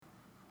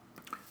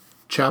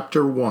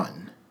Chapter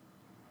 1.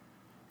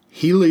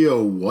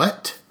 Helio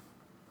what?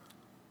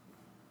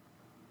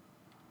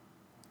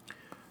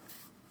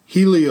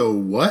 Helio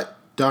what?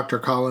 Dr.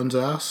 Collins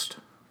asked.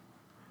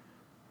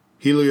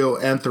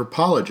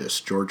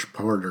 Helioanthropologist, George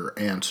Porter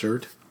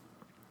answered.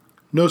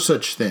 No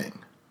such thing.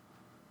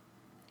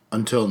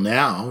 Until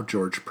now,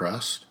 George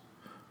pressed.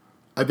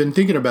 I've been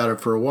thinking about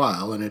it for a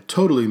while, and it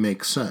totally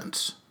makes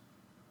sense.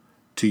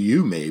 To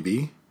you,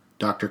 maybe,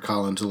 Dr.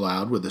 Collins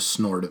allowed with a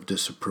snort of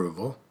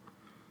disapproval.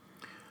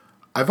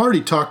 I've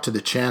already talked to the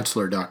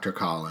Chancellor, Dr.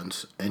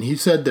 Collins, and he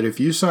said that if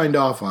you signed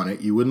off on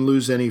it, you wouldn't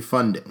lose any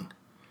funding.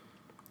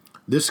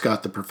 This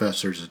got the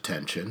professor's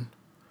attention.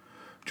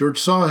 George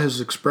saw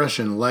his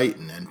expression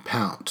lighten and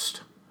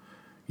pounced.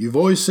 You've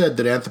always said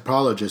that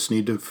anthropologists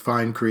need to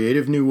find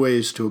creative new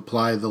ways to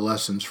apply the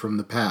lessons from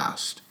the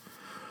past.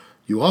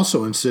 You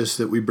also insist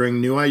that we bring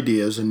new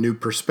ideas and new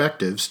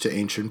perspectives to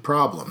ancient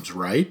problems,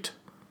 right?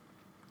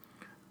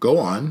 Go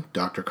on,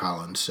 Dr.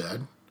 Collins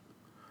said.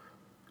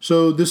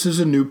 So this is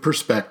a new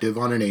perspective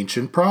on an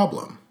ancient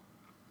problem.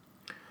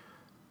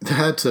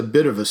 That's a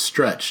bit of a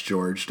stretch,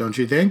 George, don't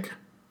you think?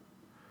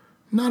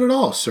 Not at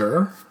all,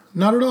 sir.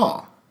 Not at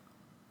all.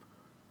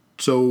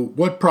 So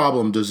what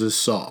problem does this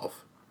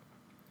solve?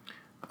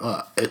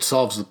 It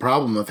solves the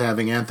problem of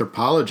having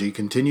anthropology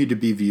continue to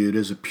be viewed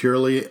as a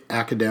purely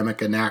academic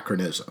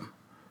anachronism.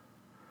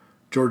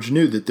 George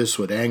knew that this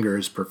would anger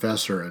his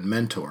professor and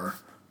mentor,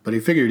 but he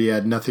figured he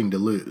had nothing to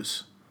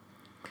lose.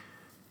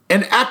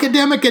 An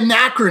academic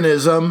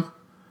anachronism,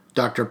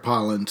 Dr.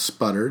 Collins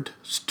sputtered,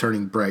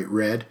 turning bright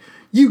red.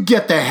 You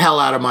get the hell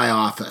out of my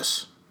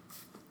office.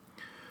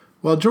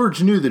 While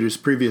George knew that his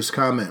previous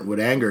comment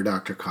would anger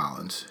Dr.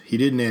 Collins, he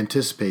didn't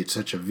anticipate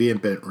such a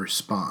vehement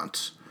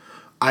response.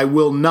 I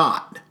will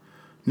not.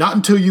 Not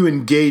until you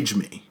engage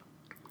me.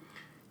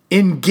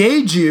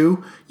 Engage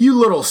you? You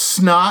little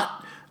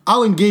snot.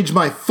 I'll engage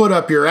my foot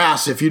up your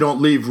ass if you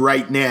don't leave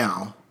right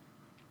now.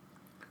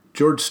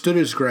 George stood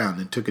his ground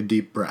and took a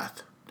deep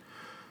breath.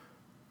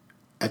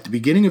 At the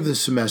beginning of the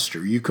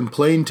semester, you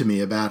complained to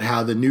me about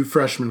how the new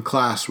freshman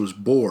class was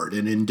bored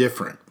and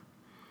indifferent.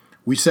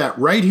 We sat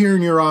right here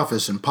in your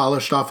office and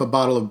polished off a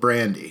bottle of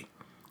brandy.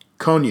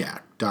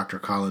 Cognac, Dr.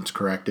 Collins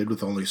corrected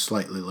with only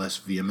slightly less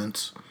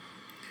vehemence.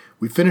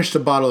 We finished a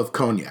bottle of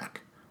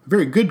cognac.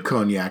 Very good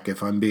cognac,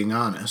 if I'm being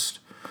honest.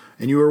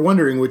 And you were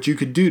wondering what you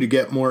could do to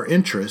get more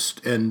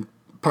interest and,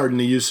 pardon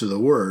the use of the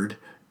word,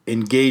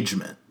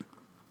 engagement.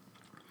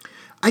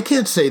 I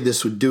can't say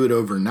this would do it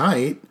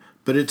overnight,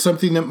 but it's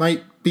something that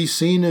might be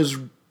seen as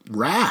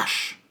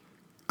rash,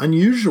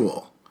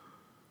 unusual,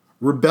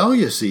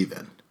 rebellious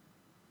even.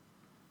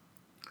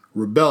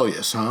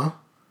 Rebellious, huh?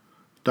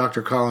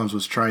 Dr. Collins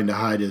was trying to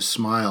hide his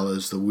smile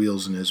as the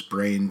wheels in his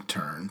brain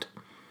turned.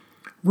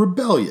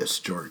 Rebellious,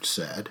 George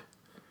said.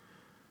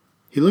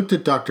 He looked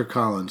at Dr.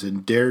 Collins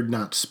and dared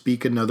not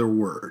speak another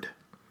word.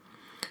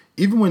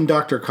 Even when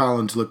Dr.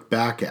 Collins looked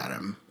back at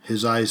him,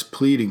 his eyes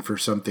pleading for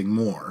something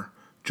more,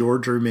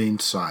 George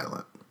remained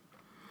silent.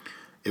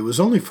 It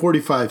was only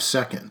 45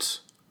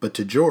 seconds, but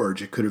to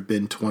George it could have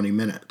been 20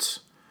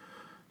 minutes.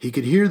 He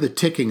could hear the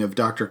ticking of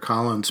Dr.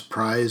 Collins'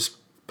 prized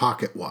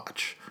pocket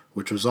watch,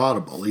 which was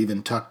audible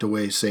even tucked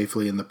away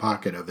safely in the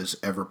pocket of his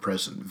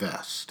ever-present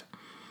vest.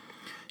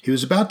 He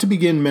was about to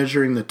begin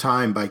measuring the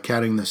time by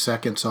counting the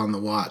seconds on the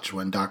watch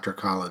when Dr.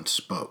 Collins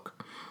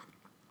spoke.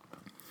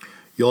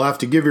 You'll have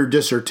to give your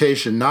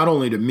dissertation not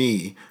only to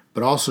me,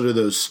 but also to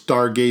those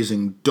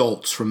stargazing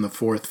dolts from the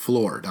 4th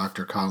floor,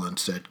 Dr.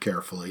 Collins said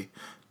carefully,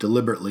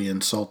 deliberately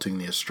insulting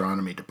the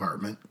astronomy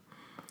department.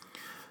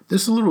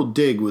 This little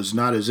dig was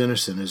not as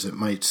innocent as it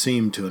might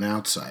seem to an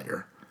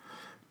outsider.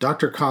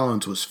 Dr.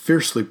 Collins was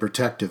fiercely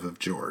protective of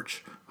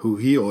George, who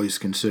he always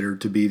considered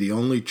to be the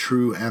only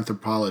true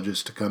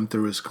anthropologist to come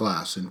through his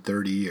class in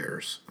 30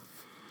 years.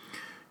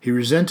 He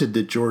resented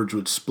that George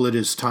would split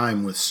his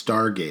time with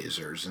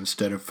stargazers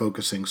instead of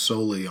focusing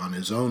solely on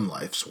his own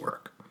life's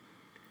work.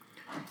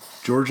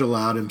 George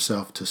allowed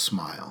himself to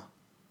smile.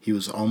 He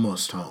was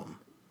almost home.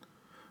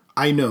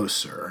 I know,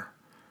 sir,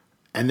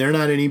 and they're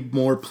not any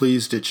more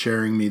pleased at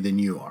sharing me than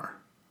you are.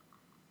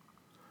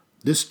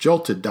 This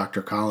jolted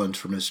Dr. Collins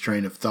from his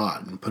train of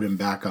thought and put him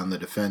back on the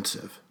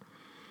defensive.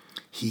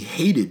 He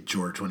hated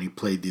George when he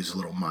played these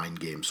little mind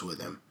games with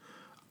him.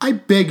 I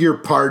beg your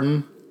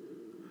pardon.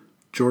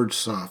 George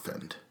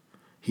softened.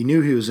 He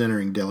knew he was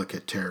entering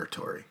delicate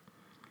territory.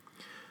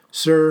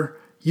 Sir,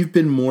 you've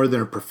been more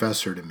than a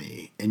professor to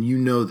me, and you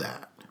know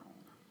that.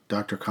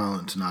 Dr.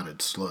 Collins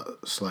nodded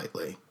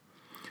slightly.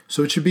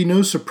 So it should be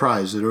no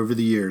surprise that over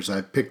the years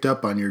I've picked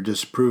up on your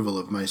disapproval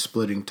of my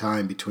splitting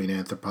time between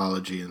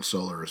anthropology and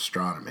solar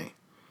astronomy.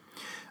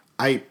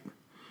 I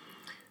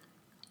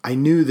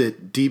knew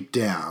that deep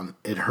down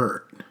it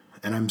hurt,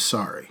 and I'm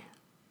sorry.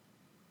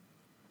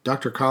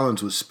 Dr.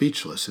 Collins was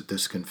speechless at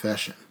this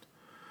confession.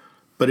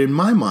 But in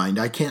my mind,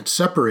 I can't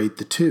separate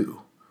the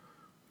two.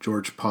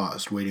 George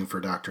paused, waiting for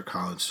Dr.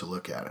 Collins to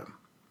look at him.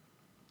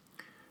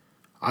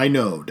 I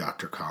know,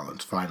 Dr.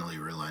 Collins finally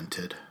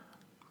relented.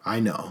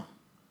 I know.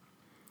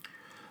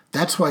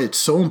 That's why it's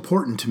so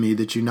important to me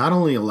that you not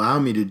only allow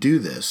me to do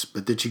this,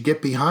 but that you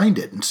get behind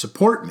it and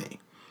support me."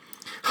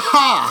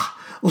 "Ha!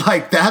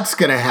 Like that's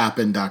going to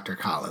happen," Dr.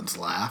 Collins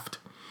laughed.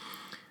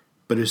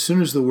 But as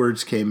soon as the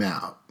words came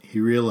out, he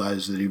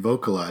realized that he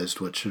vocalized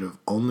what should have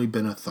only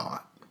been a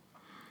thought.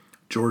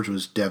 George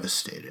was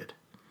devastated.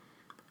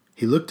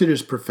 He looked at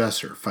his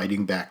professor,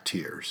 fighting back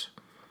tears.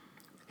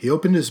 He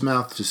opened his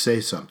mouth to say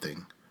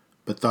something,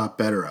 but thought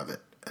better of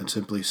it and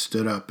simply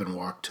stood up and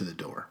walked to the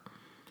door.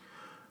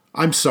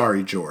 "I'm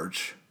sorry,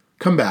 George.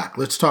 Come back.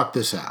 Let's talk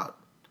this out."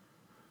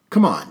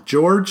 "Come on,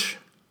 George."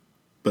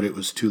 But it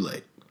was too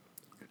late.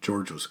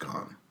 George was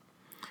gone.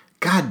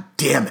 "God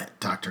damn it,"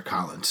 Dr.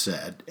 Collins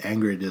said,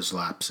 angry at his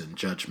lapse in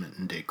judgment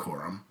and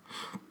decorum.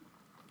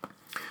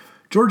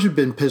 George had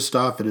been pissed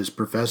off at his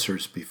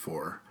professors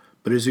before,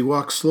 but as he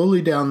walked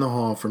slowly down the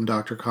hall from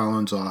Dr.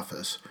 Collins'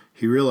 office,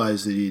 he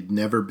realized that he'd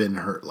never been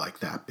hurt like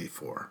that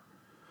before.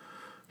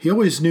 He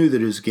always knew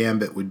that his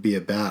gambit would be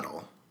a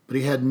battle, but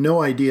he had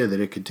no idea that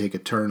it could take a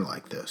turn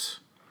like this.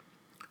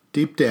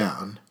 Deep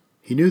down,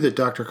 he knew that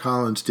Dr.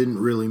 Collins didn't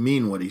really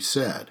mean what he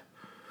said,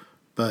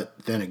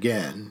 but then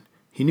again,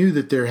 he knew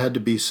that there had to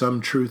be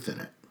some truth in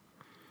it.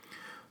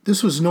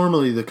 This was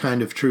normally the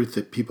kind of truth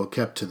that people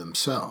kept to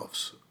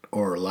themselves,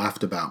 or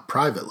laughed about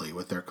privately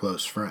with their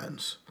close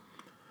friends.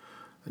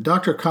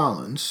 Dr.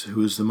 Collins,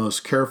 who was the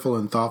most careful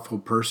and thoughtful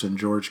person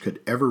George could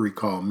ever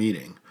recall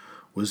meeting,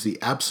 was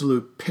the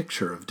absolute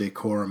picture of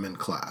decorum in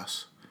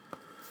class.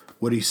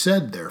 What he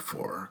said,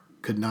 therefore,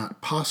 could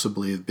not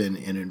possibly have been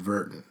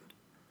inadvertent.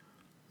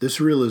 This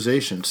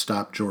realization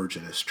stopped George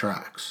in his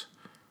tracks.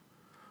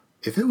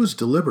 If it was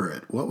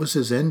deliberate, what was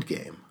his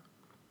endgame?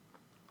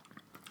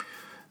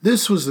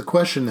 This was the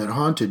question that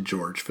haunted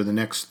George for the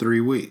next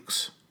 3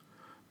 weeks.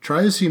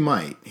 Try as he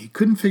might, he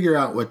couldn't figure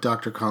out what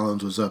Dr.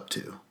 Collins was up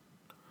to.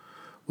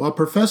 While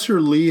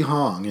Professor Li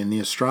Hong in the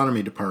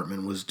astronomy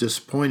department was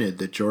disappointed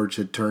that George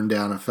had turned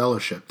down a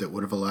fellowship that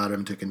would have allowed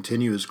him to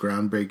continue his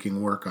groundbreaking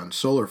work on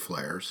solar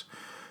flares,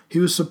 he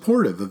was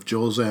supportive of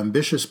Joel's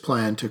ambitious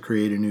plan to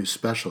create a new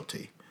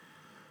specialty.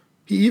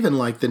 He even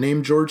liked the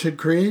name George had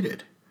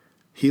created,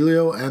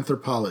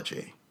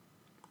 helioanthropology.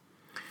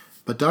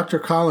 But Dr.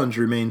 Collins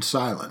remained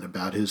silent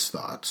about his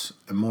thoughts,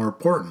 and more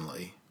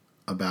importantly,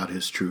 about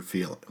his true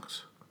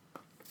feelings.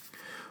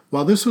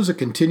 While this was a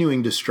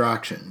continuing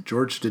distraction,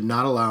 George did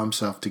not allow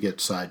himself to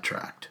get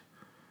sidetracked.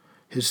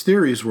 His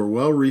theories were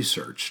well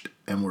researched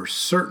and were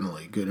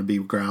certainly going to be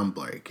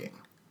groundbreaking.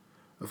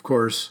 Of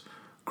course,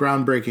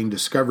 groundbreaking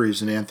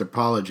discoveries in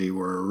anthropology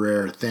were a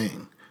rare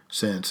thing,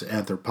 since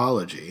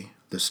anthropology,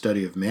 the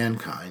study of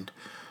mankind,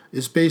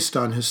 is based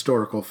on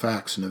historical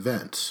facts and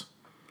events.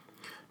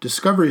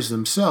 Discoveries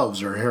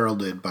themselves are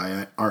heralded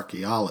by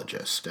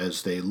archaeologists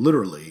as they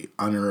literally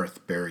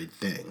unearth buried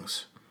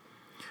things.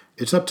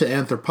 It's up to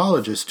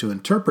anthropologists to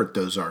interpret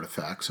those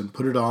artifacts and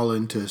put it all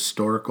into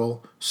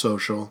historical,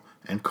 social,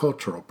 and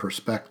cultural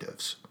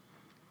perspectives.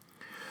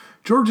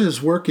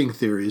 George's working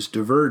theories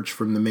diverged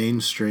from the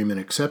mainstream and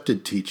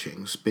accepted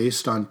teachings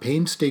based on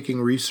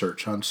painstaking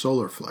research on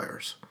solar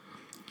flares.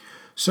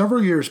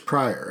 Several years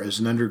prior, as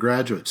an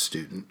undergraduate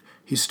student,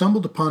 he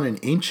stumbled upon an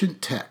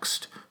ancient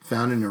text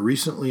found in a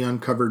recently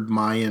uncovered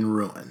Mayan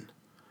ruin.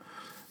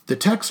 The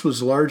text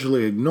was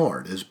largely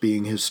ignored as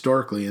being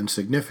historically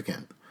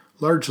insignificant,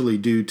 largely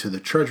due to the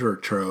treasure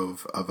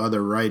trove of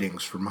other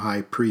writings from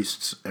high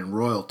priests and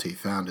royalty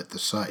found at the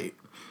site.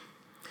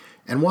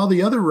 And while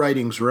the other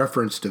writings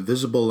referenced a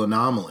visible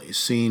anomaly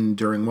seen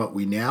during what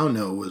we now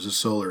know was a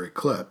solar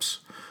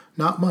eclipse,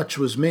 not much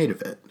was made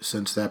of it,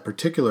 since that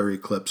particular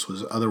eclipse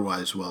was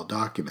otherwise well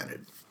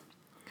documented.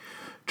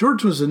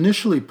 George was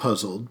initially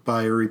puzzled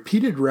by a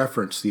repeated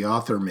reference the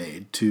author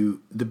made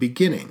to the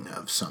beginning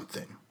of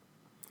something.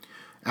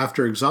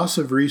 After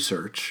exhaustive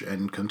research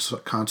and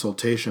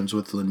consultations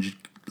with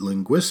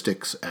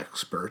linguistics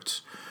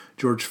experts,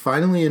 George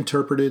finally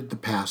interpreted the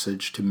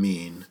passage to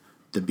mean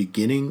the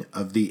beginning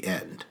of the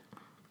end.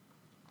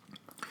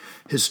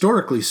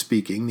 Historically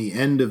speaking, the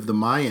end of the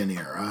Mayan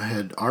era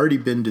had already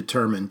been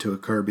determined to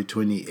occur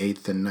between the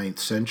 8th and 9th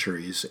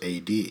centuries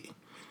A.D.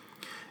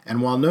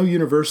 And while no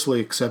universally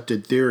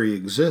accepted theory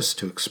exists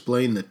to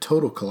explain the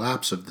total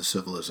collapse of the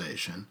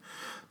civilization,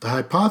 the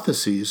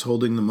hypotheses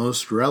holding the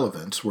most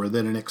relevance were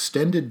that an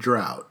extended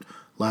drought,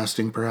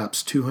 lasting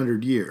perhaps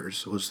 200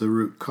 years, was the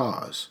root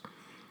cause.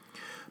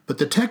 But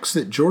the text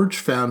that George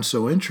found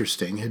so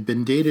interesting had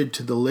been dated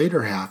to the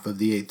later half of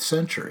the 8th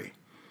century.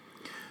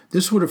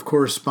 This would have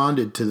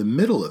corresponded to the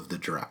middle of the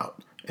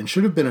drought, and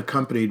should have been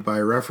accompanied by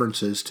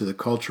references to the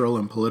cultural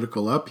and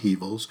political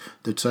upheavals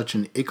that such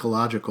an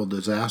ecological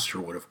disaster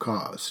would have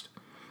caused.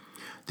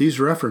 These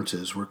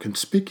references were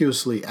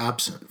conspicuously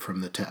absent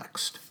from the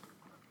text.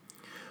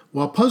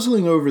 While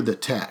puzzling over the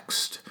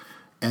text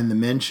and the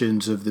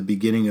mentions of the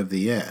beginning of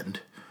the end,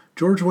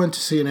 George went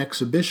to see an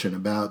exhibition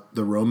about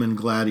the Roman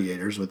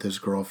gladiators with his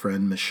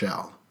girlfriend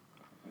Michelle.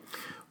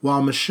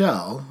 While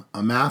Michelle,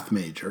 a math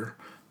major,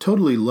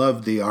 totally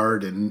loved the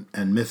art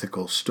and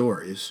mythical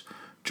stories,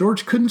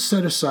 George couldn't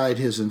set aside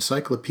his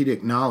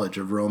encyclopedic knowledge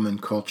of Roman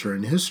culture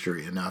and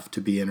history enough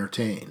to be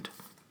entertained.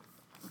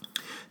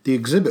 The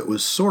exhibit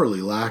was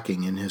sorely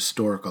lacking in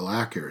historical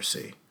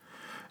accuracy.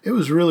 It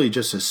was really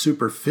just a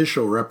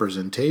superficial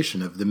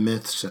representation of the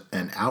myths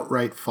and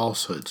outright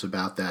falsehoods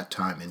about that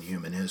time in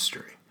human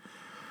history.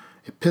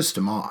 It pissed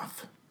him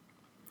off.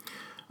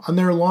 On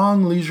their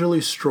long,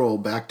 leisurely stroll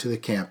back to the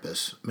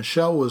campus,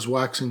 Michelle was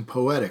waxing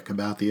poetic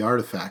about the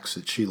artifacts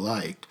that she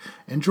liked,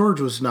 and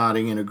George was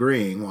nodding and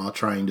agreeing while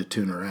trying to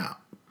tune her out.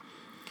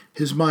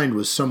 His mind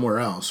was somewhere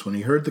else when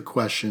he heard the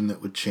question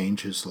that would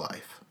change his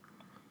life.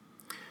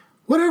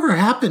 "Whatever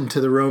happened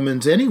to the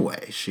Romans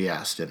anyway?" she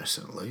asked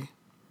innocently.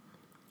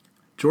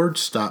 George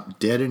stopped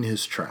dead in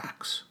his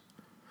tracks.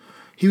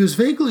 He was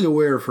vaguely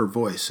aware of her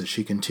voice as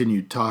she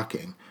continued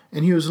talking,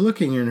 and he was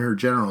looking in her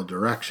general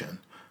direction,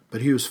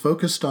 but he was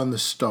focused on the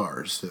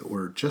stars that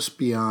were just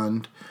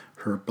beyond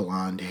her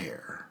blonde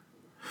hair.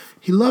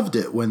 He loved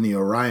it when the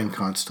Orion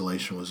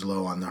constellation was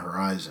low on the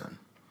horizon.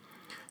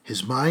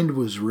 His mind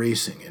was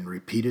racing and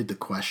repeated the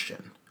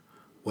question,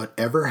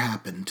 "Whatever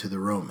happened to the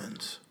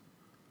Romans?"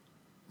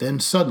 Then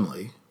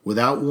suddenly,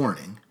 without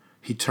warning,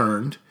 he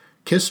turned,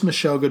 kissed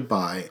Michelle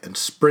goodbye, and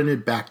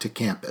sprinted back to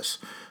campus,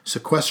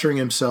 sequestering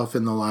himself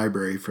in the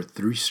library for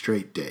 3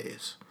 straight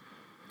days.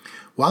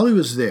 While he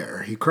was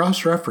there, he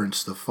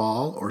cross-referenced the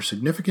fall or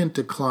significant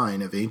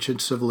decline of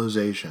ancient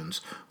civilizations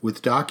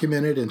with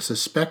documented and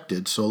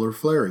suspected solar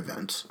flare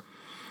events.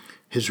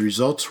 His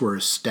results were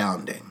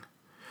astounding.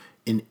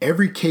 In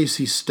every case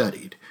he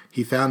studied,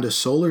 he found a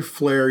solar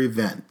flare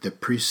event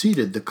that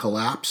preceded the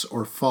collapse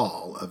or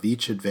fall of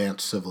each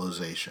advanced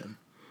civilization.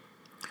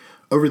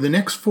 Over the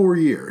next 4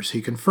 years,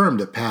 he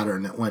confirmed a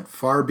pattern that went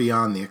far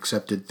beyond the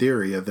accepted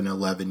theory of an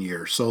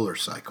 11-year solar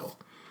cycle.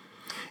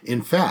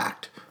 In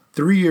fact,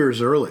 3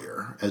 years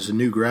earlier, as a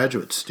new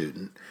graduate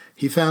student,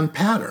 he found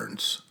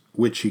patterns,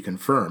 which he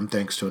confirmed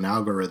thanks to an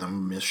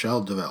algorithm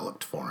Michelle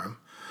developed for him,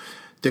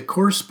 that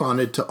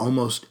corresponded to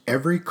almost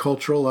every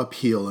cultural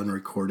upheaval in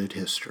recorded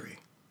history.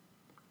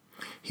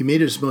 He made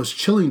his most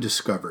chilling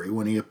discovery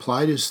when he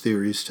applied his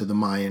theories to the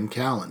Mayan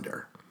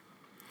calendar.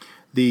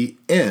 The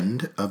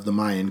end of the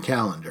Mayan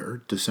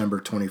calendar, December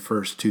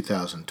 21st,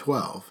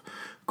 2012,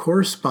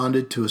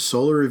 corresponded to a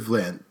solar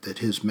event that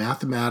his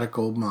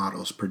mathematical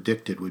models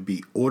predicted would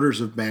be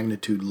orders of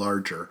magnitude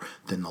larger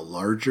than the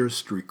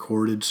largest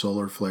recorded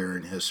solar flare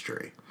in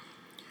history.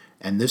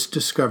 And this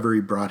discovery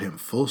brought him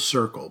full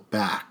circle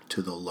back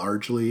to the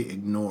largely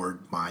ignored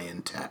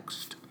Mayan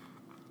text.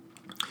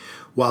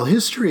 While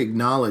history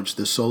acknowledged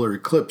the solar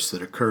eclipse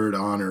that occurred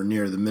on or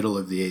near the middle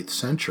of the 8th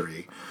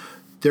century,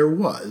 there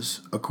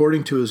was,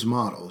 according to his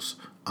models,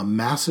 a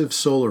massive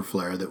solar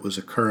flare that was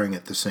occurring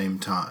at the same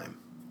time.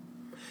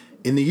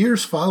 In the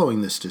years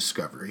following this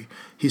discovery,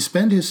 he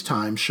spent his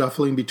time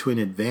shuffling between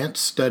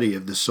advanced study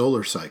of the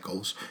solar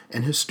cycles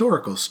and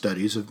historical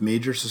studies of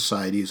major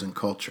societies and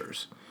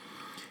cultures.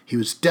 He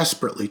was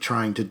desperately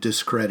trying to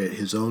discredit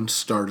his own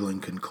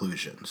startling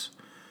conclusions.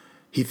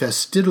 He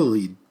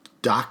fastidiously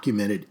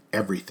documented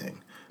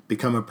everything,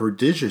 become a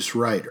prodigious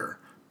writer,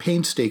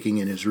 painstaking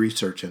in his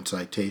research and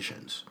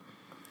citations.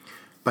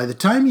 By the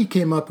time he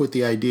came up with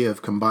the idea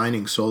of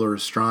combining solar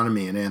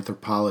astronomy and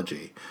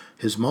anthropology,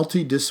 his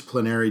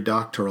multidisciplinary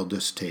doctoral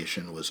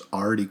dissertation was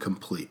already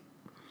complete.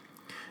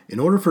 In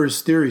order for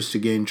his theories to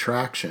gain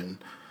traction,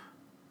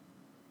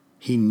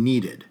 he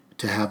needed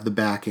to have the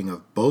backing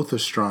of both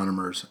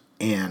astronomers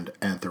and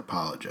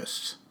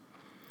anthropologists.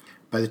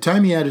 By the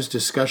time he had his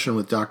discussion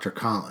with Dr.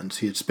 Collins,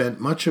 he had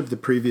spent much of the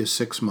previous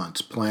 6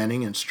 months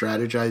planning and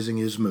strategizing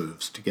his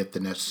moves to get the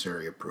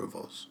necessary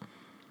approvals.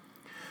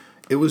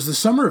 It was the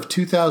summer of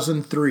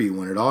 2003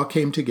 when it all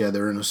came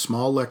together in a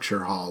small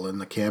lecture hall in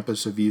the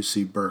campus of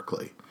UC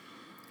Berkeley.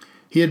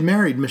 He had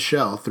married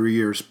Michelle 3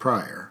 years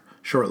prior,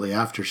 shortly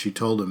after she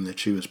told him that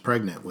she was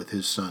pregnant with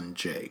his son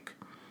Jake.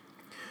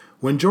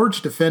 When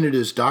George defended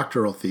his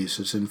doctoral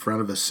thesis in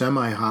front of a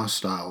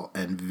semi-hostile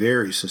and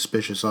very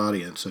suspicious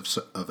audience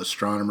of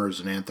astronomers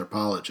and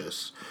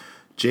anthropologists,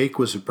 Jake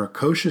was a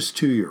precocious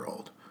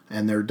 2-year-old,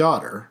 and their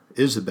daughter,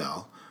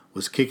 Isabel,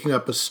 was kicking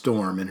up a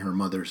storm in her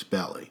mother's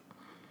belly.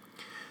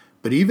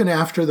 But even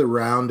after the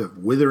round of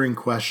withering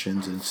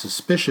questions and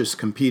suspicious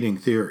competing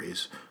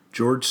theories,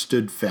 George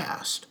stood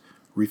fast,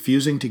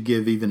 refusing to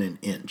give even an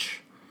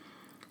inch.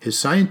 His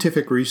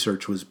scientific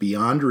research was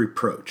beyond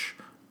reproach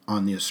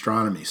on the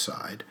astronomy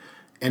side,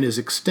 and his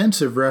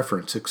extensive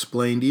reference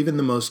explained even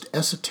the most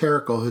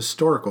esoterical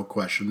historical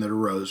question that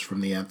arose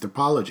from the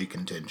anthropology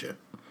contingent.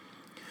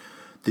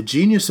 The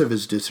genius of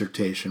his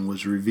dissertation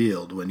was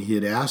revealed when he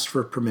had asked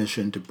for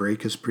permission to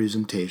break his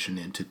presentation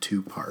into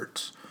 2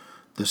 parts.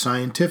 The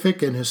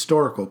scientific and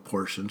historical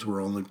portions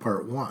were only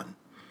part 1.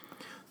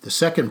 The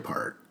second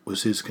part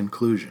was his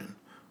conclusion,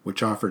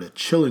 which offered a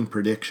chilling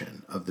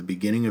prediction of the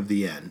beginning of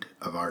the end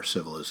of our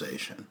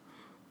civilization.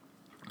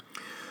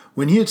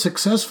 When he had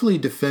successfully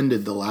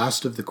defended the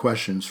last of the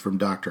questions from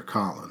Dr.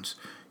 Collins,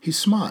 he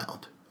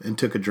smiled and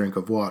took a drink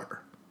of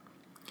water.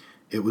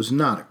 It was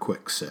not a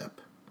quick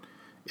sip.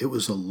 It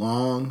was a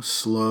long,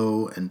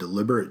 slow, and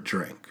deliberate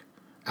drink,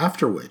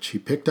 after which he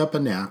picked up a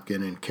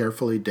napkin and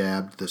carefully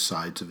dabbed the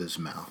sides of his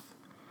mouth.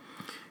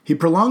 He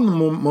prolonged the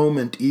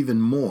moment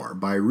even more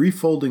by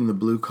refolding the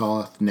blue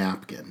cloth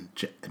napkin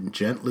and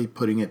gently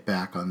putting it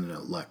back on the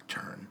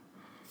lectern.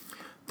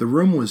 The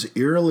room was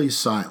eerily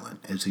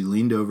silent as he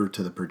leaned over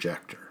to the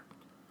projector.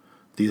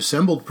 The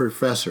assembled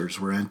professors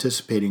were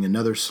anticipating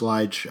another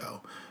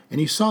slideshow, and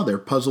he saw their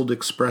puzzled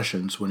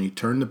expressions when he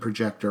turned the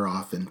projector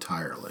off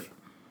entirely.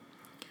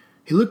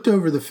 He looked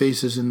over the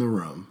faces in the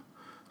room,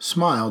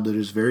 smiled at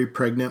his very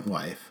pregnant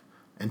wife,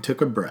 and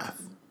took a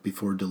breath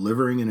before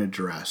delivering an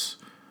address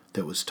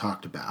that was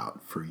talked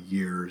about for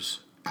years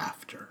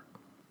after.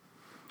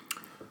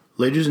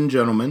 Ladies and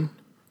gentlemen,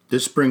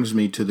 this brings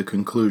me to the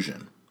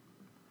conclusion.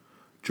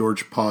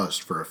 George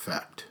paused for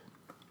effect.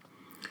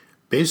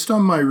 Based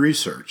on my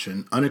research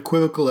and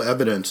unequivocal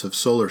evidence of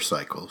solar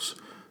cycles,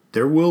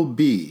 there will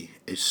be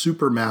a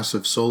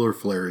supermassive solar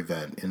flare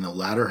event in the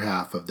latter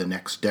half of the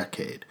next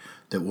decade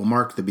that will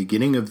mark the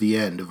beginning of the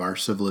end of our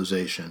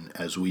civilization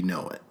as we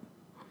know it.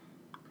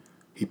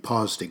 He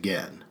paused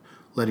again,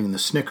 letting the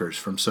snickers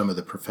from some of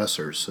the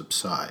professors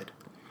subside.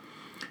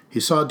 He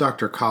saw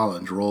Dr.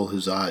 Collins roll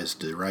his eyes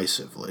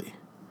derisively.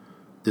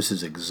 This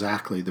is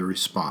exactly the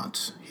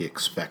response he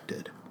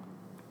expected.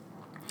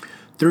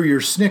 Through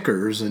your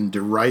snickers and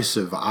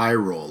derisive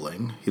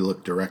eye-rolling, he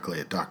looked directly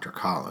at Dr.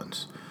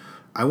 Collins,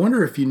 I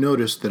wonder if you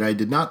noticed that I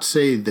did not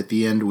say that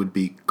the end would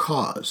be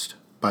caused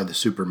by the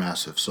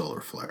supermassive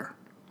solar flare.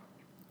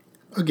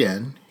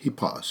 Again, he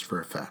paused for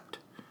effect.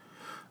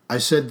 I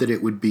said that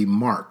it would be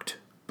marked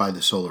by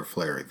the solar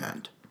flare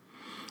event.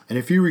 And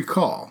if you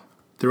recall,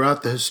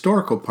 throughout the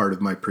historical part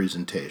of my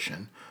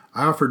presentation,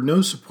 I offered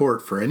no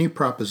support for any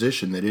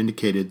proposition that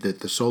indicated that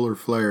the solar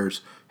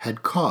flares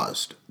had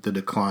caused the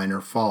decline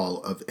or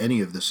fall of any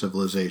of the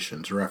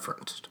civilizations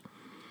referenced.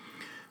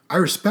 I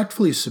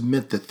respectfully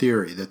submit the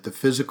theory that the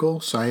physical,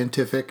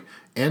 scientific,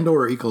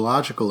 and/or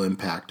ecological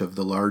impact of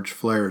the large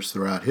flares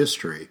throughout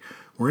history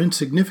were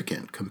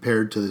insignificant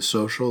compared to the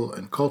social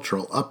and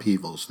cultural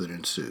upheavals that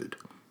ensued.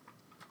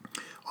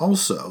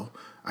 Also,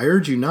 I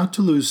urge you not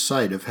to lose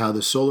sight of how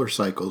the solar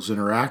cycles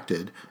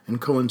interacted and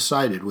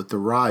coincided with the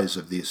rise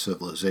of these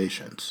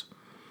civilizations.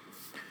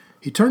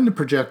 He turned the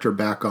projector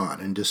back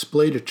on and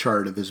displayed a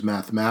chart of his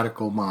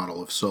mathematical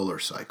model of solar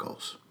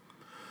cycles.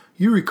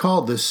 You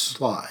recall this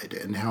slide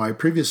and how I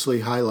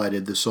previously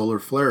highlighted the solar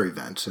flare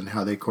events and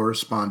how they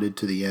corresponded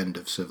to the end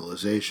of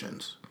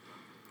civilizations.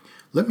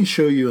 Let me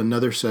show you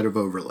another set of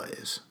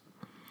overlays.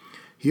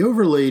 He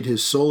overlaid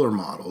his solar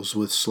models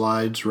with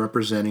slides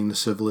representing the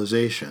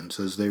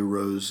civilizations as they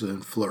rose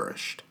and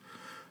flourished.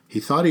 He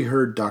thought he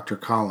heard Dr.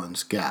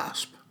 Collins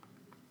gasp.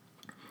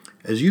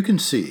 As you can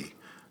see,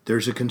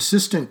 there's a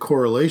consistent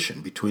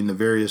correlation between the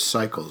various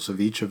cycles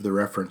of each of the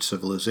reference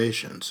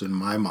civilizations in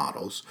my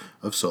models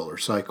of solar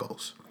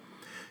cycles.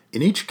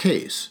 In each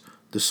case,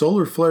 the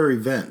solar flare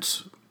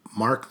events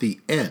mark the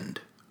end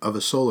of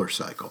a solar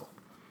cycle.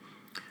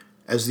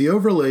 As the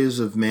overlays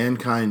of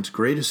mankind's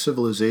greatest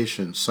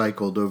civilization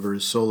cycled over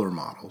his solar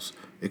models,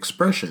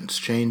 expressions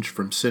changed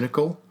from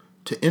cynical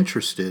to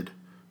interested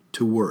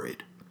to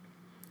worried.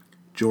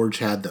 George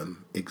had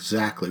them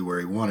exactly where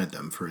he wanted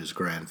them for his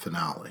grand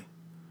finale.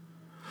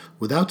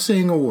 Without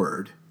saying a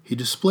word, he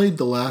displayed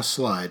the last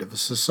slide of a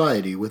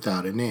society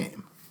without a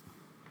name.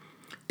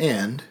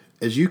 And,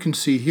 as you can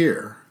see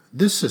here,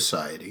 this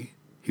society,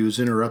 he was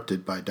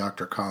interrupted by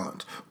Dr.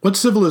 Collins. What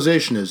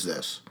civilization is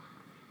this?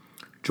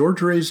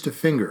 George raised a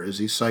finger as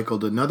he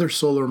cycled another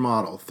solar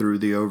model through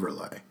the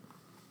overlay.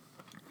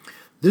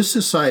 This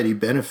society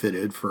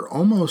benefited for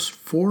almost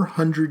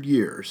 400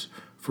 years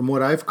from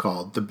what I've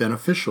called the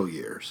beneficial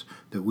years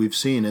that we've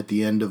seen at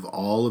the end of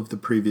all of the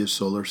previous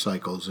solar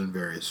cycles in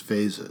various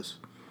phases.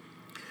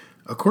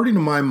 According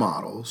to my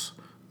models,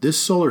 this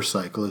solar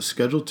cycle is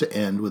scheduled to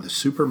end with a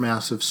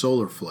supermassive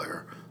solar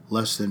flare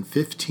less than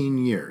 15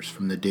 years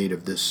from the date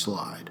of this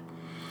slide.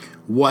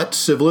 What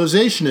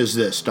civilization is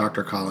this?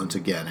 Dr. Collins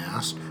again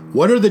asked.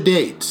 What are the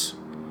dates?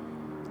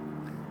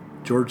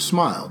 George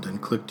smiled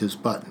and clicked his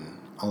button,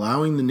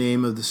 allowing the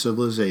name of the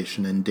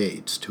civilization and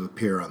dates to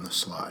appear on the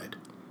slide.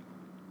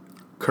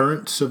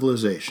 Current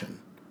civilization,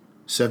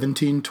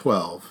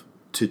 1712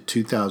 to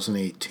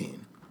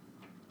 2018.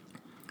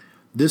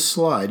 This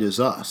slide is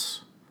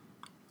us,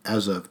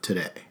 as of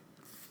today.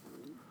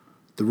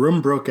 The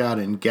room broke out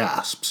in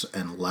gasps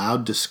and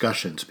loud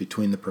discussions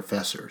between the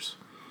professors.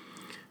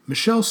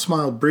 Michelle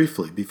smiled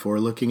briefly before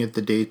looking at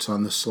the dates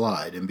on the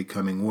slide and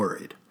becoming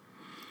worried.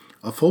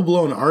 A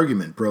full-blown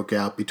argument broke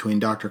out between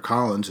Dr.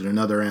 Collins and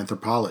another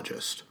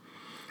anthropologist.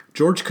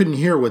 George couldn't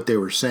hear what they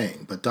were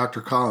saying, but Dr.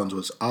 Collins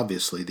was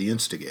obviously the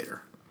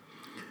instigator.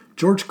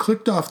 George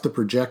clicked off the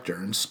projector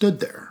and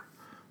stood there,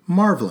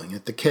 marveling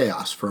at the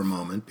chaos for a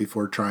moment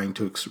before trying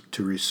to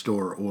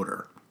restore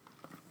order.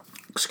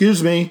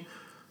 Excuse me,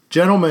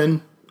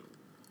 gentlemen!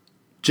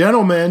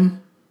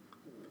 Gentlemen!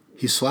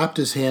 He slapped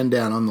his hand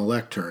down on the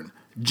lectern.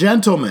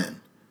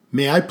 Gentlemen,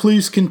 may I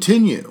please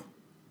continue?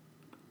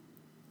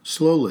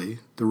 Slowly,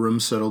 the room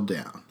settled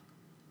down.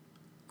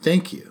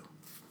 Thank you.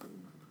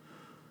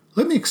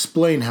 Let me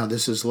explain how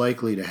this is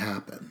likely to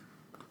happen.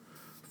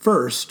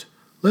 First,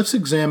 let's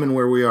examine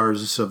where we are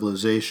as a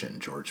civilization,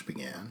 George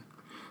began,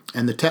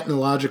 and the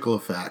technological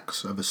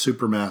effects of a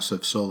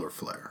supermassive solar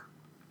flare.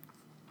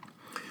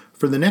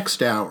 For the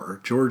next hour,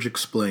 George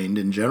explained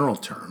in general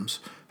terms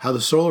how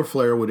the solar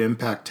flare would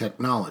impact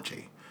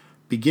technology,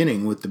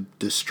 beginning with the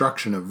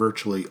destruction of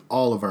virtually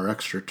all of our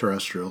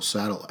extraterrestrial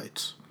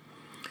satellites.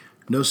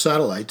 No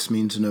satellites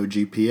means no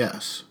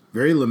GPS,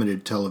 very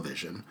limited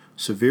television,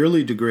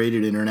 severely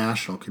degraded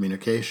international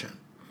communication.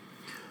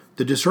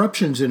 The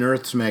disruptions in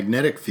Earth's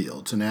magnetic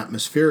fields and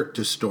atmospheric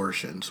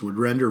distortions would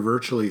render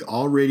virtually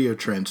all radio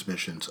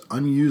transmissions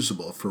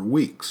unusable for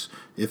weeks,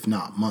 if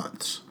not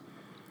months.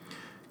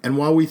 And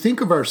while we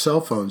think of our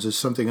cell phones as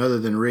something other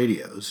than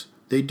radios,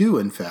 they do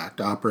in fact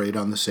operate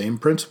on the same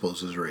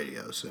principles as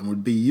radios and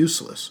would be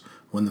useless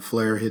when the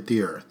flare hit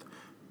the Earth,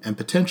 and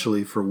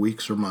potentially for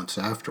weeks or months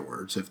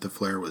afterwards if the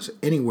flare was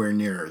anywhere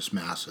near as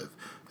massive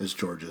as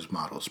George's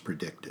models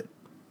predicted.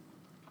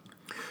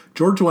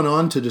 George went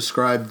on to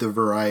describe the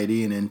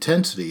variety and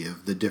intensity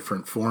of the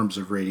different forms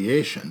of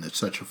radiation that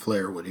such a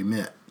flare would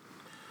emit.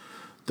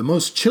 The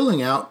most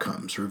chilling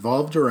outcomes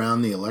revolved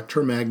around the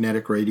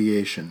electromagnetic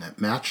radiation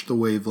that matched the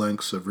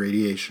wavelengths of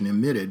radiation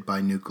emitted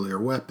by nuclear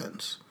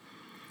weapons.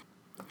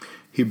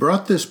 He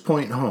brought this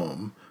point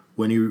home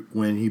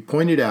when he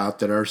pointed out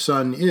that our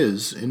sun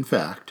is, in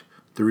fact,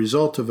 the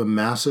result of a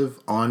massive,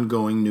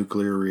 ongoing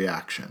nuclear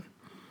reaction.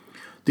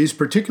 These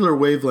particular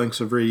wavelengths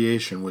of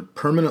radiation would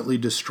permanently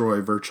destroy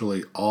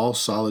virtually all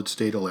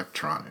solid-state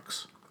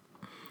electronics.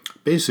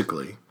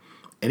 Basically,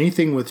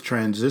 anything with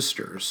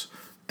transistors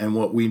and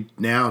what we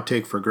now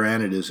take for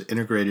granted as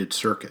integrated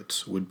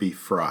circuits would be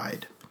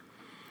fried.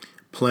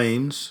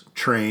 Planes,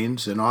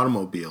 trains, and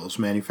automobiles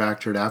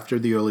manufactured after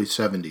the early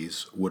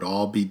 70s would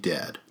all be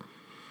dead.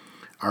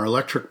 Our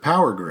electric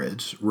power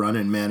grids, run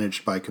and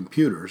managed by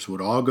computers, would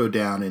all go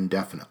down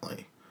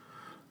indefinitely.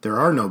 There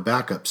are no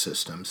backup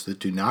systems that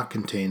do not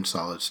contain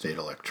solid-state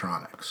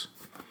electronics.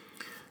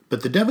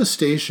 But the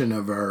devastation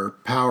of our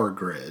power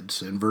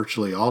grids and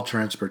virtually all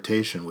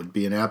transportation would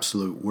be an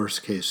absolute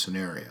worst-case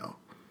scenario.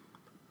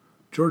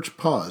 George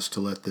paused to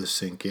let this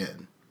sink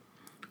in.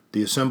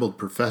 The assembled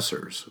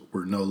professors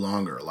were no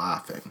longer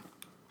laughing.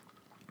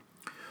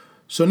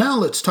 So now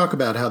let's talk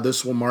about how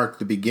this will mark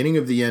the beginning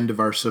of the end of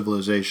our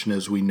civilization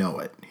as we know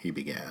it, he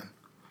began.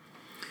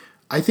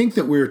 I think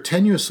that we're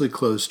tenuously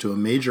close to a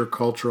major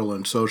cultural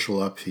and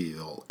social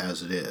upheaval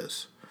as it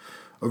is.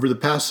 Over the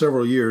past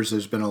several years,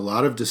 there's been a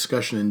lot of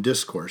discussion and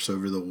discourse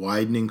over the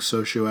widening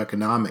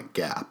socioeconomic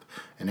gap,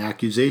 and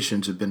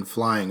accusations have been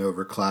flying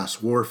over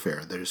class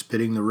warfare that is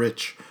pitting the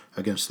rich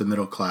against the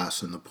middle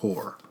class and the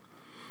poor.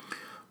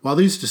 While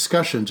these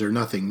discussions are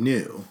nothing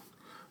new,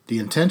 the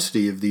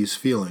intensity of these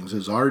feelings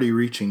is already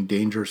reaching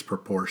dangerous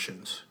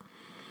proportions.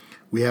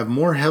 We have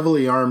more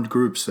heavily armed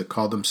groups that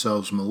call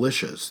themselves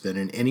militias than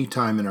in any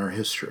time in our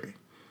history.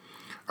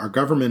 Our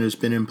government has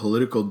been in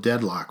political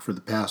deadlock for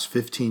the past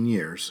 15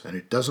 years, and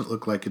it doesn't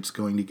look like it's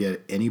going to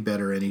get any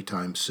better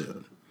anytime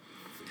soon.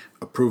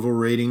 Approval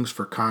ratings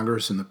for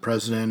Congress and the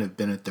President have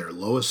been at their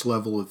lowest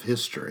level of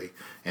history,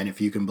 and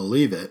if you can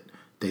believe it,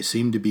 they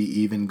seem to be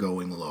even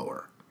going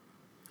lower.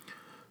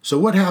 So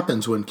what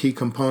happens when key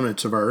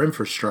components of our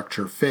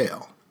infrastructure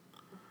fail?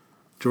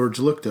 George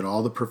looked at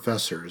all the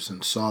professors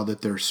and saw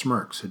that their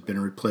smirks had been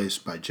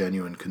replaced by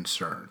genuine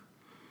concern.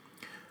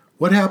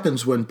 What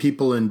happens when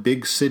people in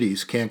big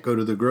cities can't go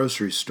to the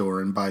grocery store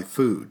and buy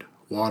food,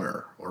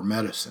 water, or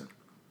medicine?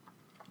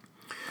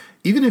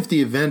 Even if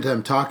the event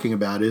I'm talking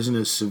about isn't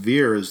as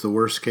severe as the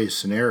worst-case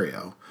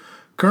scenario,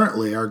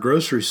 currently our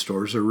grocery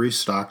stores are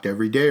restocked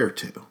every day or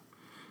two.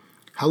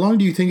 How long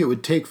do you think it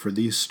would take for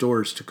these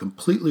stores to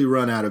completely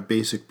run out of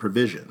basic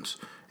provisions?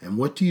 And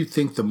what do you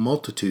think the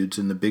multitudes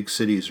in the big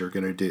cities are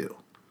going to do?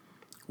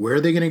 Where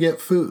are they going to get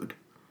food?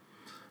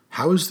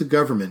 How is the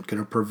government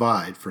going to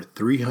provide for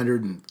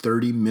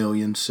 330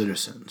 million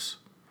citizens?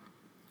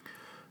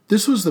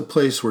 This was the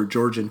place where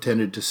George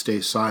intended to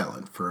stay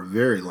silent for a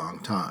very long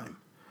time.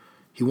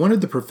 He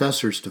wanted the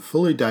professors to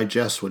fully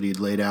digest what he'd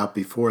laid out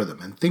before them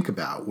and think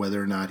about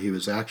whether or not he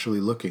was actually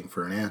looking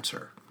for an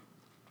answer.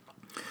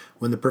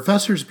 When the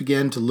professors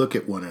began to look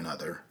at one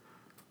another,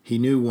 he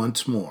knew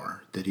once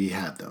more that he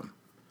had them.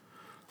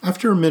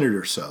 After a minute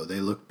or so, they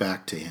looked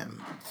back to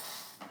him.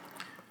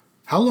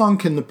 How long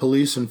can the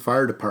police and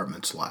fire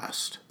departments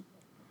last?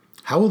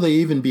 How will they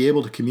even be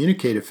able to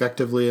communicate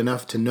effectively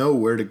enough to know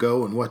where to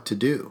go and what to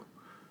do?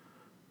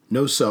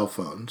 No cell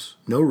phones,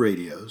 no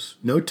radios,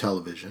 no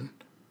television,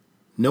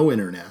 no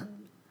internet.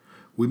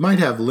 We might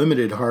have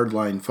limited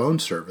hardline phone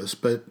service,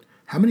 but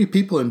how many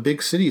people in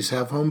big cities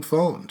have home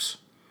phones?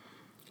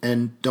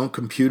 And don't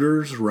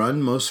computers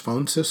run most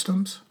phone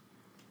systems?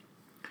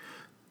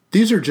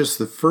 These are just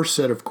the first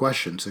set of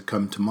questions that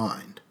come to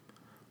mind.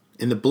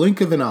 In the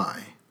blink of an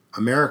eye,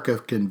 America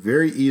can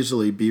very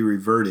easily be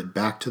reverted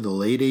back to the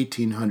late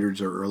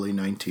 1800s or early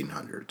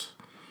 1900s.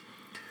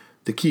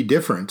 The key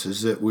difference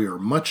is that we are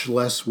much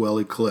less well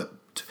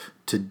equipped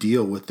to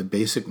deal with the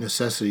basic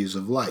necessities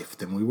of life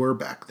than we were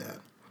back then.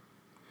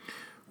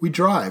 We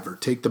drive or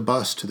take the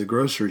bus to the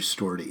grocery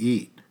store to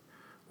eat.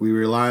 We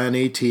rely on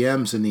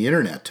ATMs and the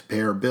internet to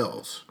pay our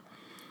bills.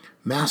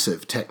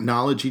 Massive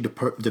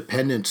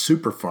technology-dependent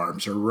super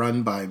farms are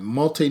run by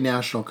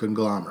multinational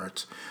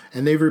conglomerates,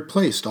 and they've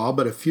replaced all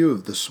but a few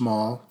of the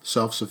small,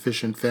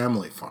 self-sufficient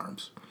family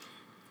farms.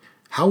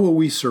 How will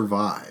we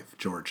survive?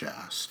 George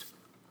asked.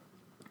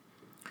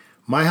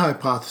 My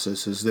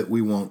hypothesis is that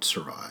we won't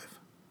survive.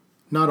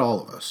 Not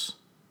all of us.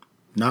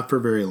 Not for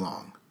very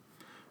long.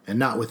 And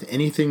not with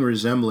anything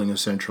resembling a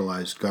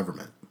centralized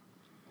government.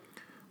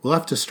 We'll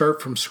have to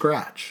start from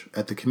scratch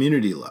at the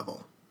community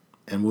level,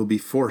 and we'll be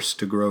forced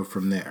to grow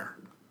from there.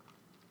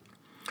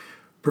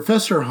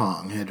 Professor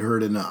Hong had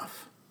heard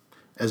enough.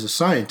 As a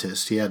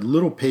scientist, he had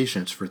little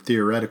patience for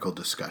theoretical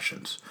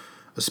discussions,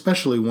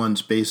 especially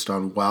ones based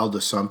on wild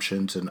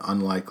assumptions and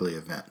unlikely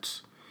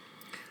events.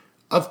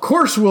 Of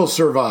course we'll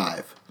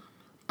survive!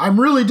 I'm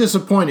really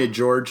disappointed,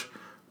 George.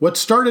 What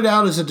started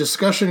out as a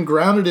discussion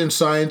grounded in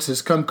science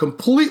has come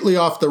completely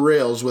off the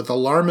rails with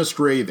alarmist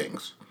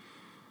ravings.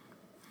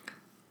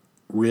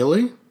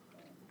 Really?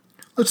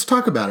 Let's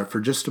talk about it for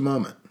just a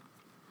moment.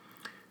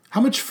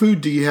 How much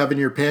food do you have in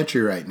your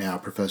pantry right now,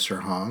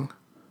 Professor Hong?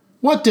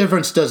 What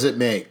difference does it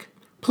make?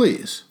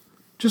 Please,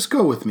 just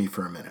go with me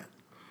for a minute.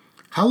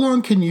 How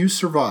long can you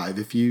survive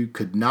if you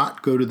could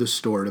not go to the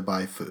store to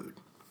buy food?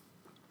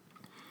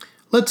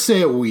 Let's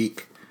say a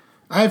week.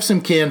 I have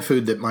some canned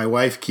food that my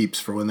wife keeps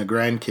for when the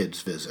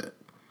grandkids visit.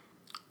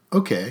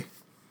 Okay.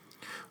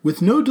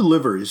 With no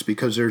deliveries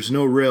because there's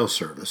no rail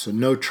service and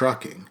no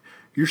trucking,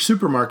 your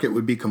supermarket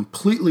would be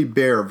completely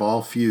bare of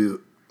all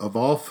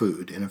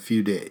food in a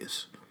few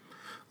days.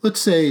 Let's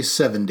say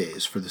 7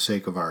 days for the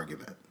sake of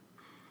argument.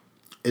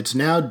 It's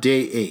now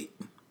day 8.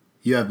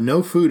 You have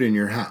no food in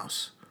your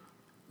house.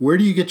 Where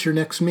do you get your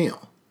next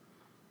meal?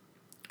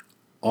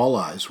 All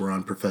eyes were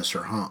on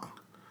Professor Hong.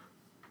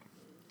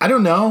 I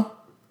don't know.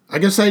 I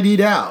guess I'd eat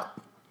out.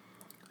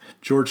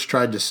 George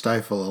tried to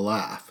stifle a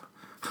laugh.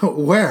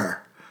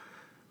 Where?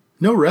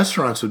 No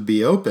restaurants would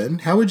be open.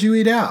 How would you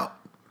eat out?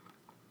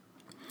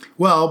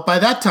 Well, by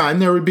that time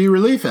there would be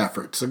relief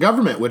efforts. The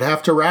government would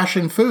have to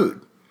ration food.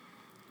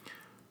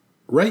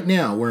 Right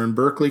now we're in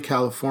Berkeley,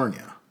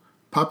 California.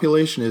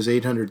 Population is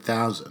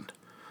 800,000.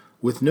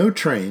 With no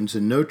trains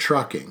and no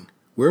trucking,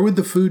 where would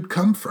the food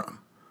come from?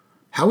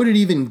 How would it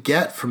even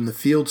get from the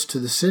fields to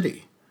the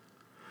city?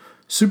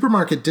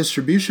 Supermarket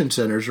distribution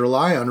centers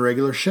rely on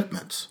regular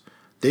shipments.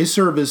 They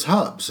serve as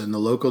hubs, and the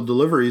local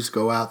deliveries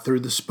go out through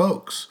the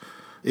spokes,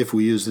 if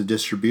we use the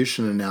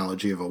distribution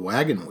analogy of a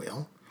wagon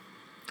wheel.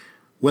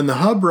 When the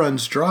hub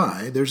runs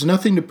dry, there's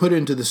nothing to put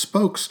into the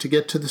spokes to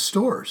get to the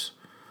stores.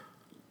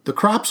 The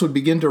crops would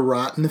begin to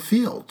rot in the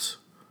fields.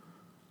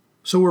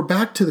 So we're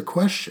back to the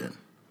question.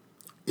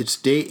 It's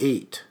day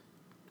 8.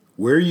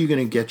 Where are you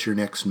going to get your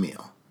next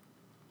meal?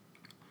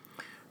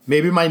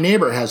 Maybe my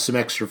neighbor has some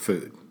extra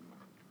food.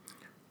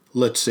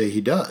 Let's say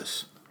he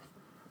does.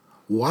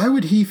 Why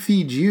would he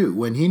feed you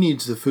when he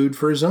needs the food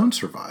for his own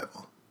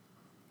survival?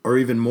 Or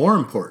even more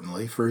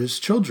importantly, for his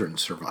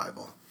children's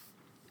survival?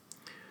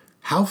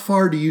 How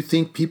far do you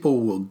think people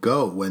will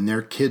go when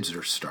their kids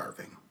are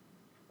starving?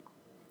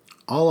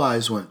 All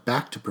eyes went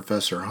back to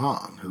Professor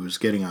Hong, who was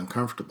getting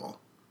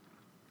uncomfortable.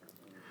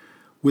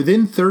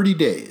 Within 30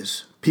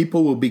 days,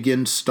 people will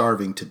begin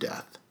starving to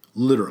death,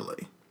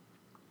 literally.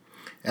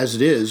 As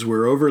it is,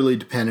 we're overly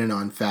dependent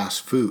on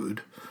fast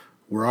food.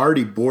 We're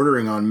already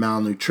bordering on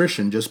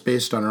malnutrition just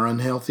based on our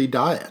unhealthy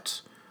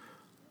diets.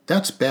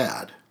 That's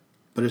bad,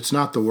 but it's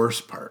not the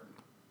worst part.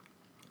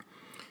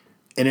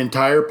 An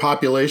entire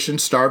population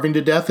starving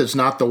to death is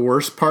not the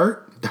worst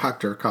part?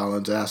 Dr.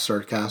 Collins asked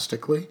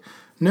sarcastically.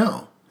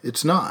 No,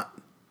 it's not.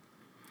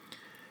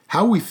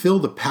 How we fill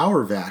the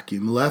power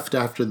vacuum left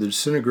after the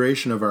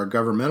disintegration of our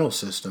governmental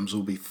systems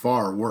will be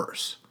far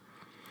worse.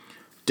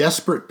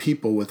 Desperate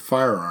people with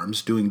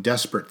firearms doing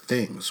desperate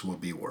things will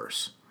be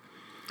worse.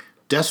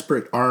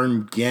 Desperate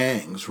armed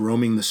gangs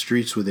roaming the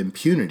streets with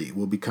impunity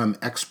will become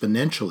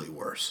exponentially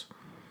worse.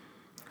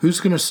 Who's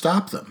going to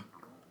stop them?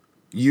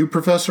 You,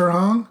 Professor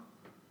Hong?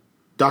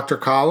 Dr.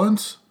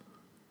 Collins?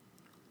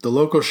 The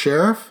local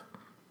sheriff?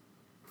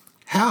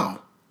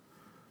 How?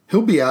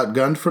 He'll be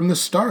outgunned from the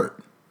start.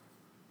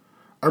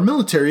 Our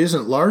military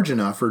isn't large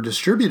enough or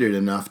distributed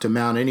enough to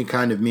mount any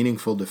kind of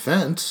meaningful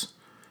defense.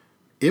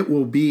 It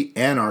will be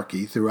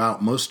anarchy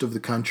throughout most of the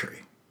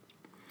country.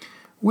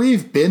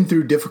 We've been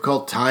through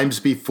difficult times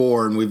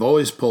before, and we've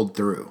always pulled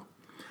through.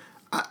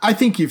 I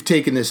think you've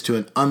taken this to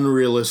an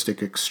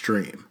unrealistic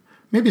extreme.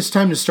 Maybe it's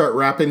time to start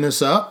wrapping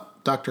this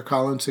up, Dr.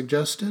 Collins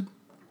suggested.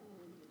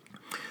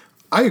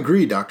 I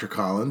agree, Dr.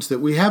 Collins, that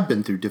we have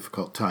been through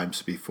difficult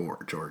times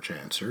before, George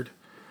answered.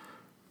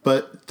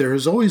 But there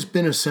has always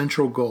been a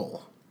central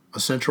goal, a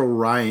central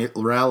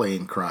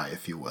rallying cry,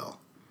 if you will.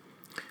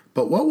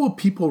 But what will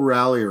people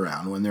rally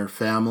around when their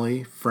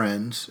family,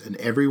 friends, and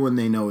everyone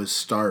they know is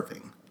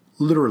starving,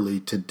 literally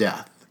to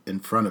death, in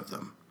front of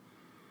them?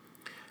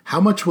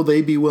 How much will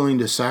they be willing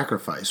to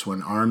sacrifice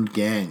when armed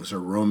gangs are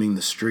roaming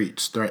the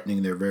streets,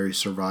 threatening their very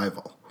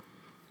survival?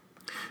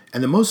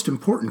 And the most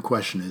important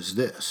question is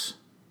this: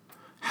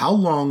 how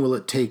long will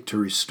it take to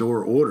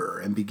restore order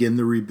and begin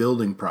the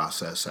rebuilding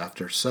process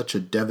after such a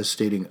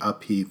devastating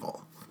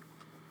upheaval?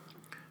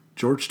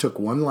 George took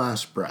one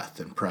last breath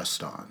and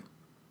pressed on.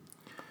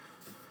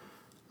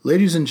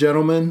 Ladies and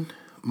gentlemen,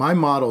 my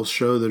models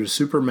show that a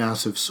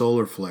supermassive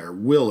solar flare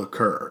will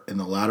occur in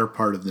the latter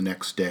part of the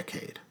next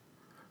decade.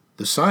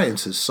 The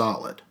science is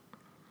solid.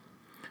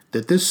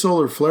 That this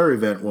solar flare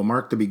event will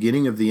mark the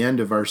beginning of the end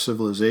of our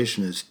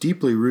civilization is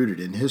deeply rooted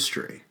in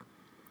history.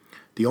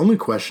 The only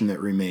question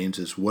that remains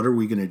is, what are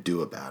we going to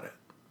do about it?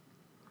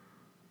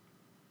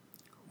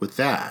 With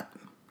that,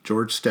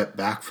 George stepped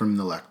back from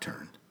the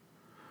lectern.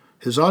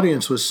 His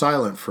audience was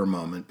silent for a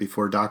moment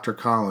before Dr.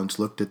 Collins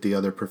looked at the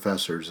other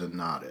professors and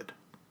nodded.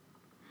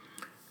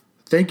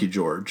 Thank you,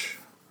 George.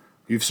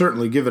 You've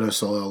certainly given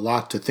us a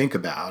lot to think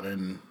about,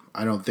 and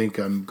I don't think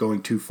I'm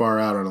going too far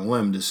out on a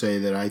limb to say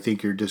that I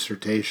think your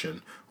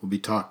dissertation will be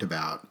talked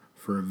about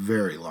for a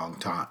very long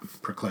time,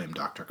 proclaimed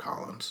Dr.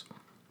 Collins.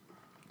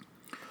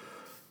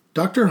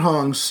 Dr.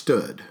 Hong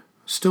stood,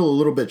 still a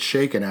little bit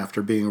shaken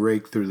after being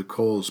raked through the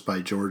coals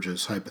by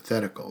George's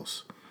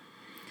hypotheticals.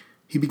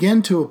 He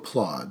began to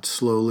applaud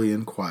slowly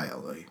and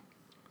quietly.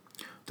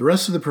 The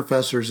rest of the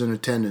professors in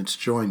attendance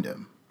joined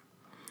him.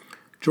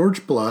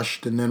 George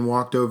blushed and then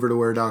walked over to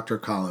where Dr.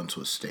 Collins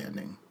was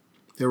standing.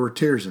 There were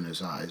tears in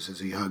his eyes as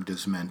he hugged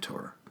his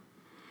mentor.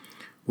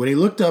 When he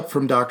looked up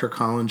from Dr.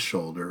 Collins'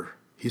 shoulder,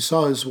 he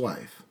saw his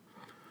wife.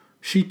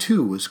 She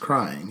too was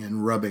crying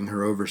and rubbing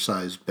her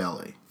oversized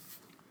belly.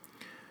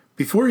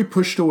 Before he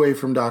pushed away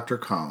from Dr.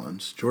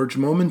 Collins, George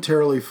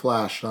momentarily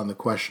flashed on the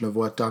question of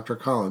what Dr.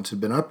 Collins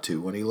had been up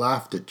to when he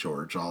laughed at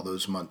George all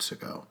those months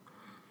ago.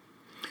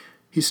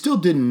 He still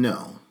didn't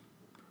know,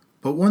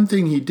 but one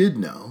thing he did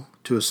know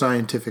to a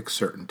scientific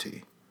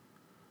certainty: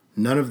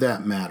 none of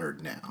that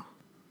mattered now.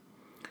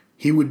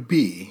 He would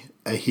be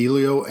a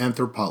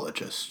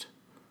helioanthropologist,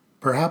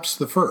 perhaps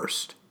the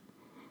first,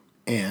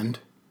 and,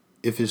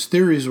 if his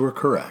theories were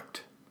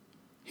correct,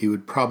 he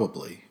would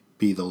probably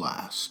be the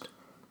last.